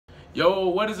Yo,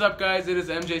 what is up, guys? It is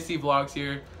MJC Vlogs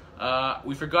here.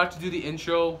 We forgot to do the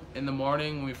intro in the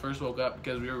morning when we first woke up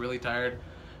because we were really tired.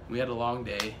 We had a long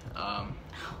day.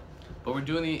 But we're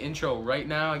doing the intro right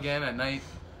now again at night.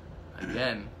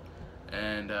 Again.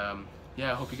 And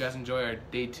yeah, I hope you guys enjoy our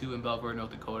day 2 in Belcourt,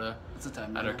 North Dakota. What's the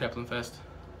time at now? our Kepler Fest.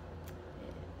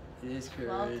 It is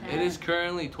currently. It is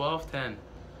currently 12:10.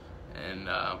 And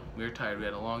we're tired. We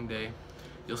had a long day.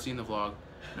 You'll see in the vlog.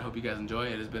 And I hope you guys enjoy.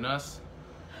 It has been us.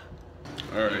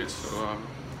 Alright, so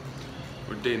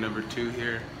we're day number 2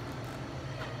 here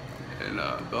in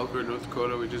Belcourt, North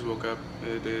Dakota. We just woke up.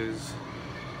 It is,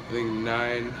 I think,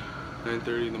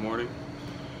 9:30 in the morning,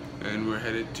 and we're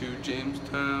headed to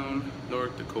Jamestown,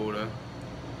 North Dakota.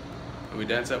 And we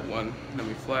dance at 1, then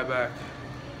we fly back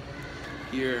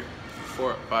here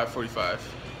for 5:45.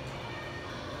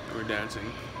 We're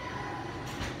dancing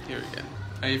here again.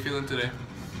 How you feeling today?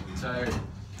 Tired.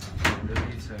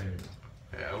 Really tired.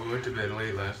 Yeah, we went to bed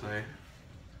late last night.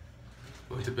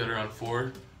 We went to bed around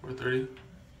 4:30.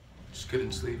 Just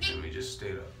couldn't sleep, and we just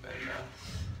stayed up.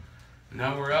 And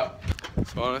now we're up.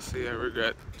 So honestly, I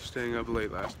regret staying up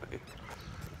late last night.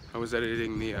 I was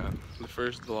editing the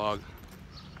first vlog,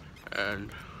 and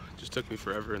it just took me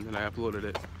forever, and then I uploaded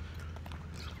it.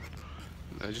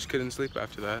 And I just couldn't sleep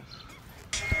after that.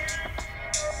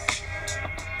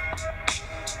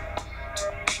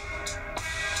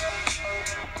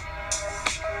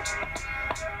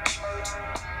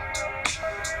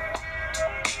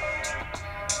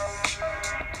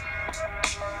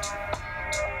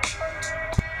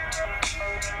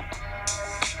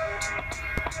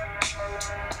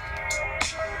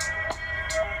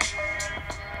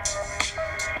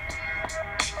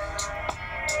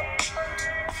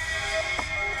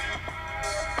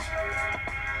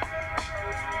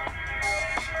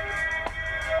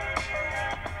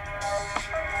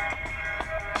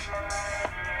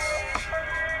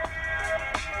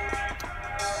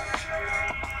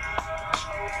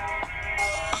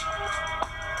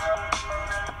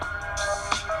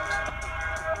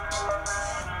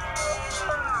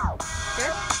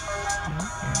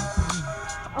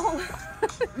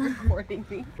 Recording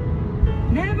me.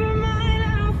 Never mind,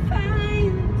 I'll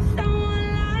find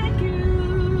someone like you.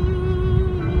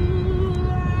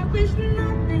 I wish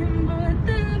nothing but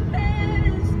the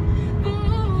best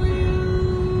for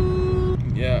you.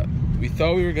 Yeah, we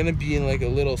thought we were gonna be in like a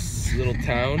little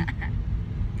town,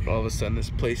 but all of a sudden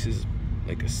this place is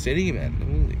like a city, man.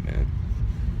 Holy man!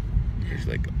 There's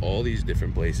like all these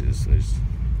different places. There's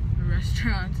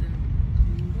Restaurants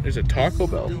and there's a Taco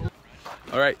Bell.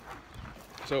 All right.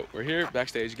 So we're here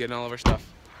backstage getting all of our stuff.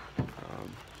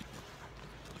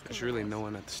 There's really no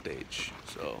one at the stage,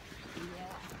 so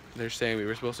they're saying we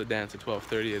were supposed to dance at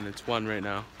 12:30 and it's 1 right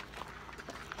now.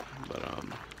 But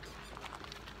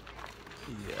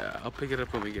yeah, I'll pick it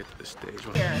up when we get to the stage.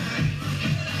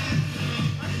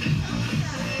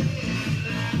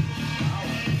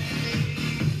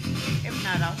 if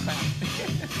not, I'll come.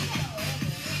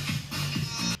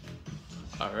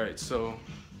 All right, so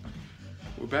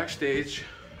we're backstage,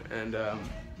 and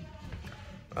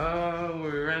we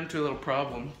ran into a little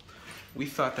problem. We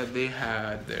thought that they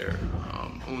had their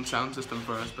own sound system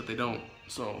for us, but they don't.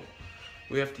 So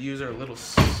we have to use our little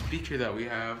speaker that we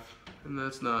have, and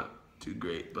that's not too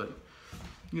great, but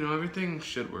you know, everything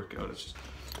should work out. It's just...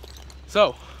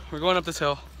 So we're going up this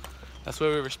hill. That's where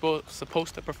we were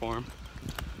supposed to perform.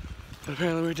 But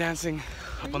apparently we're dancing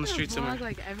up on the street somewhere.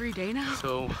 Like every day now.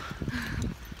 So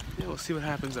yeah, we'll see what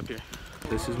happens up here.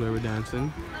 This is where we're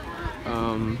dancing.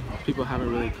 People haven't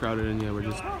really crowded in yet. We're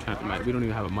just trying to, we don't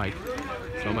even have a mic.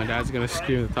 So my dad's gonna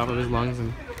scream at the top of his lungs,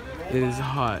 and it is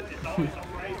hot.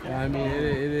 I mean,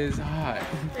 it is hot.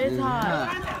 It's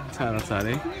hot. It's hot outside,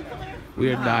 eh?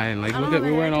 We are dying. Like, look at,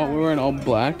 we're wearing all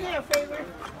black.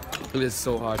 It is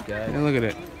so hot, guys. And look at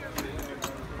it.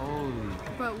 Holy.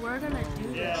 But we're gonna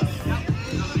do this.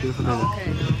 Beautiful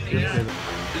day. Okay.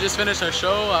 We just finished our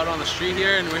show out on the street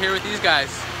here, and we're here with these guys.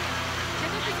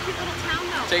 Check out this cute little town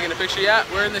though. Taking a picture. Yeah,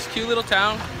 we're in this cute little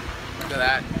town. Look at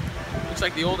that. Looks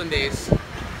like the olden days.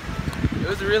 It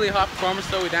was a really hot performance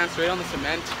though. We danced right on the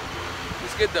cement. It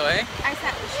was good though, eh? I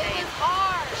sat in the shade.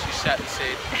 She sat in the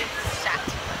shade. Sat.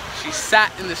 She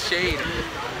sat in the shade.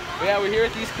 But yeah, we're here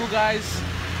with these cool guys.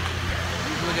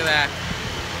 Look at that.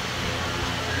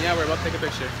 And yeah, we're about to take a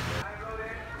picture.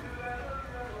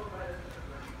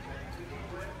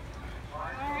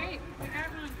 Alright, we got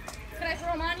one. Can I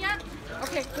throw them on yet?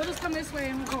 Okay, we'll just come this way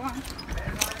and we'll go on.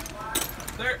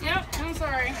 There. Yep, I'm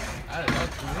sorry.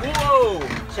 Whoa!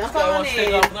 Jump on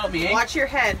in. Watch your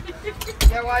head.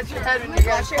 Yeah, watch your head when you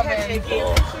guys come in.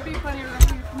 Should be plenty of room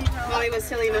here for me to Mommy was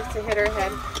silly enough to hit her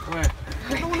head. Where?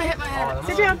 I don't want to hit my Yeah.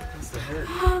 Sit down.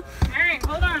 Alright,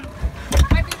 hold on.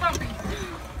 Might be bumpy.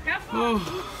 Careful.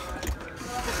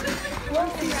 Whoa,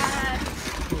 yeah.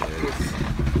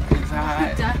 It's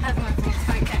hot. Dad has my phone,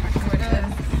 so I can't record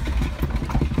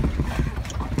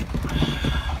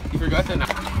it. You forgot that now.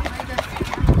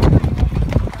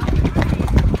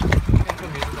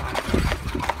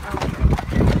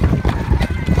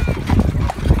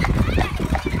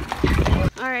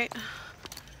 Alright.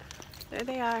 There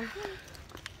they are.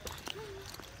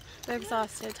 They're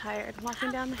exhausted, tired.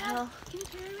 Walking down the hill. Can you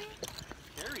hear me?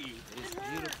 It's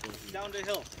beautiful. Down the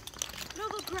hill. No,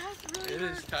 the grass really It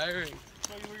is tiring.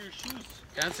 Show you where your shoes.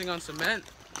 Dancing on cement.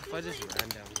 If I just ran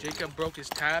down. Jacob broke his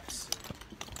taps.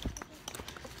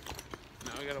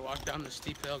 Now we gotta walk down the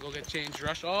steep hill, go get changed,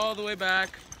 rush all the way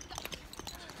back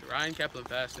to Ryan Kaplan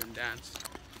Fest and dance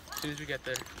as soon as we get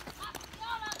there.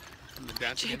 I'm gonna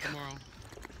dance again tomorrow.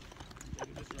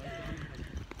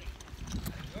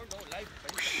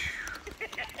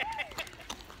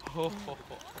 Oh, oh,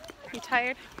 oh. You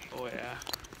tired? Oh yeah.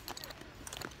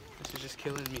 This is just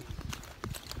killing me.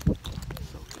 So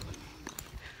killing me.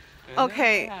 And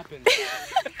Okay. then what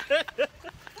happened?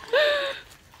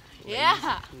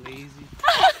 Yeah. Lazy.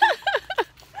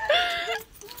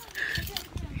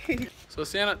 So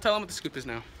Sienna, tell them what the scoop is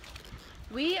now.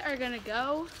 We are gonna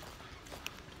go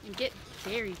and get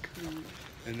Dairy Queen.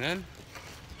 And then?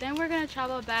 Then we're gonna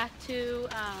travel back to,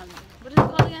 what is it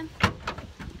called again?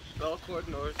 Belcourt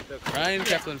North. Ryan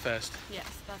Kaplan Fest. Yes,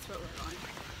 that's where we're going.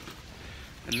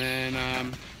 And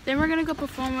then, Then we're gonna go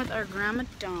perform with our grandma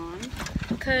Dawn,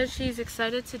 because she's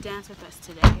excited to dance with us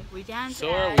today. We danced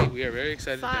so are at we. We are very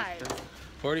excited to dance.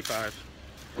 45.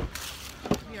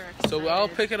 We are So excited. I'll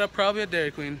pick it up probably at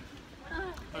Dairy Queen.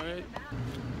 Alright.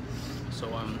 So,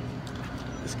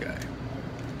 this guy.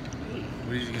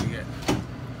 What is he gonna get?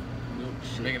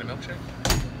 Making a milkshake?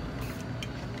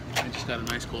 I just got a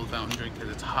nice cold fountain drink because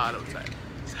it's hot outside.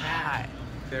 It's hot.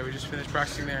 There, we just finished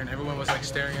practicing there and everyone was like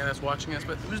staring at us, watching us,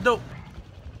 but it was dope.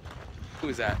 Who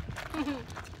is that?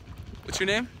 What's your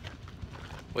name?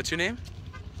 What's your name?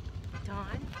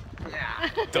 Dawn. Yeah.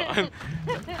 Dawn.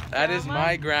 That is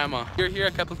my grandma. We're here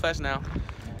at Kaplan Fest now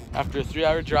after a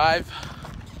 3-hour drive.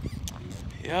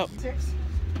 Yep. 6.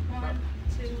 1,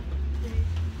 2, 3,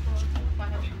 4,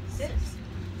 5, 6.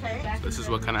 Okay. This is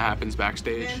what kind of happens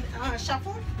backstage. Then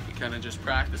shuffle. We kind of just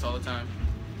practice all the time.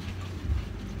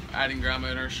 Adding grandma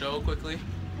in our show quickly.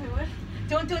 What?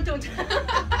 Don't. It's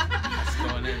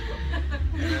going in.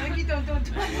 Maybe don't.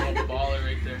 Little baller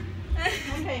right there.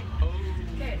 Okay. Oh.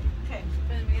 Okay. Okay.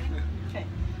 From the beginning. Okay.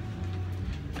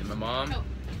 And my mom Oh.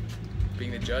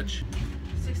 being the judge.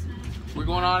 6, 9. We're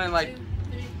going on in like 2,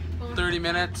 3, 4. 30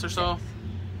 minutes or so.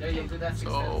 Yeah, you do that.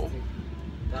 So,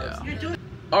 yeah. You're doing.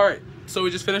 All right, so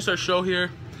we just finished our show here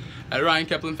at Ryan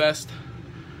Kaplan Fest.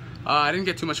 I didn't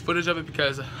get too much footage of it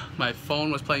because my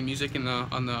phone was playing music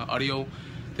on the audio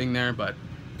thing there, but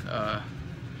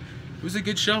it was a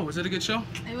good show. Was it a good show?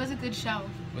 It was a good show.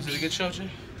 Was it a good show, Jay?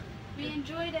 We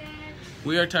enjoyed it.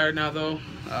 We are tired now though.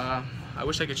 I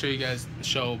wish I could show you guys the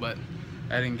show, but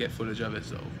I didn't get footage of it,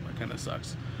 so that kind of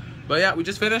sucks. But yeah, we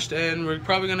just finished and we're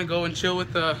probably gonna go and chill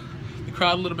with the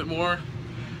crowd a little bit more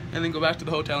and then go back to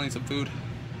the hotel and eat some food.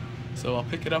 So I'll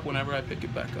pick it up whenever I pick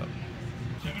it back up.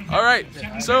 All right,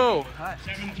 so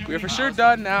we are for sure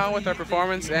done now with our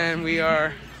performance and we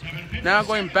are now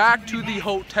going back to the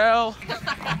hotel.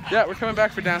 Yeah, we're coming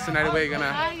back for dance tonight anyway.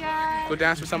 Gonna go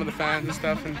dance with some of the fans and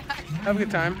stuff and have a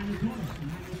good time.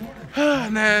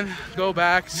 And then go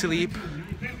back, sleep,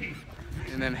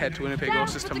 and then head to Winnipeg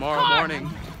tomorrow morning.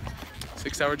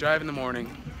 6-hour drive in the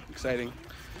morning. Exciting.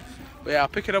 But yeah, I'll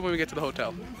pick it up when we get to the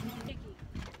hotel.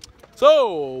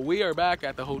 So we are back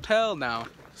at the hotel now.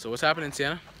 So what's happening,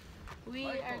 Sienna? We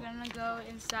are gonna go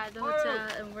inside the hotel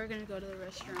and we're gonna go to the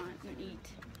restaurant and eat.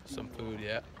 Some food,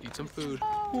 yeah. Eat some food.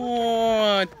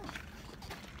 What?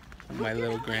 My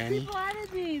little granny.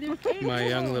 My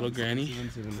young little granny.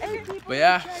 But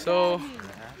yeah, so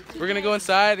we're gonna go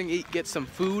inside and get some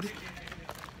food.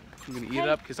 I'm gonna eat it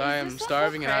up because I am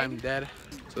starving and I'm dead.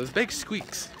 So there's big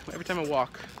squeaks every time I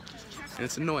walk and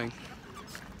it's annoying.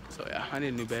 So yeah, I need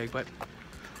a new bag, but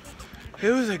it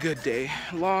was a good day.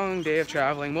 Long day of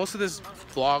traveling. Most of this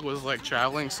vlog was like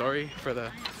traveling. Sorry for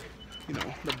the, you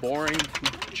know, the boring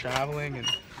traveling and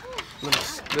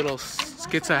little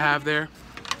skits I have there.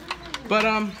 But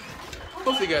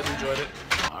hopefully you guys enjoyed it.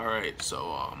 All right,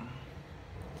 so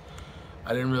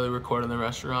I didn't really record in the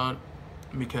restaurant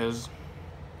because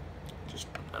just,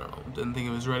 I don't know, didn't think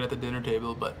it was right at the dinner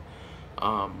table, but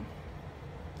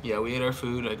yeah, we ate our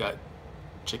food. I got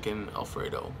chicken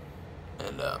Alfredo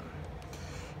and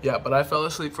yeah, but I fell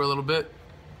asleep for a little bit.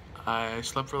 I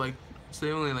slept for like,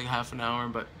 say only like half an hour,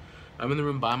 but I'm in the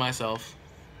room by myself.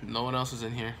 No one else is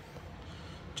in here,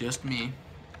 just me.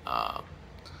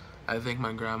 I think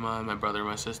my grandma and my brother and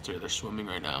my sister, they're swimming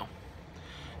right now.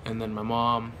 And then my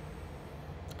mom,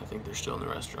 I think they're still in the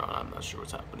restaurant. I'm not sure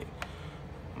what's happening.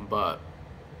 But,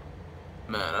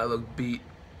 man, I look beat.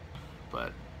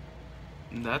 But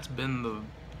that's been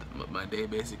my day,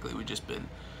 basically. We've just been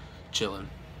chilling.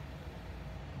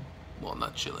 Well,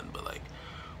 not chilling, but like,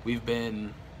 we've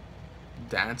been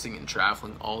dancing and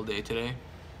traveling all day today.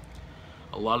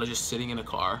 A lot of just sitting in a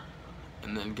car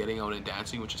and then getting out and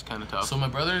dancing, which is kind of tough. So my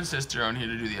brother and sister aren't here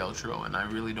to do the outro, and I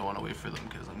really don't want to wait for them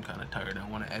because I'm kind of tired. I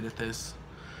want to edit this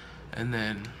and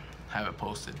then have it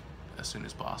posted as soon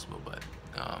as possible. But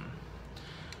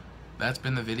that's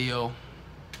been the video.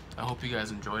 I hope you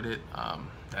guys enjoyed it.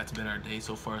 That's been our day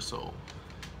so far. So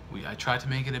I tried to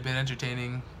make it a bit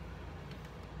entertaining.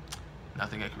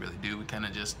 Nothing I could really do. We kind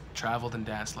of just traveled and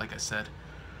danced, like I said.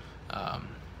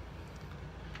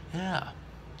 Yeah.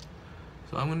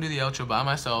 So I'm gonna do the outro by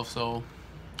myself. So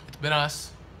it's been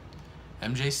us,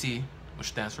 MJC, which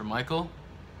stands for Michael,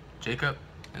 Jacob,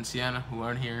 and Sienna, who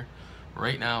aren't here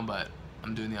right now, but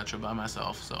I'm doing the outro by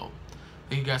myself. So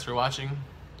thank you guys for watching.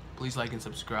 Please like and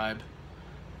subscribe,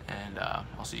 and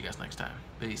I'll see you guys next time.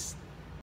 Peace.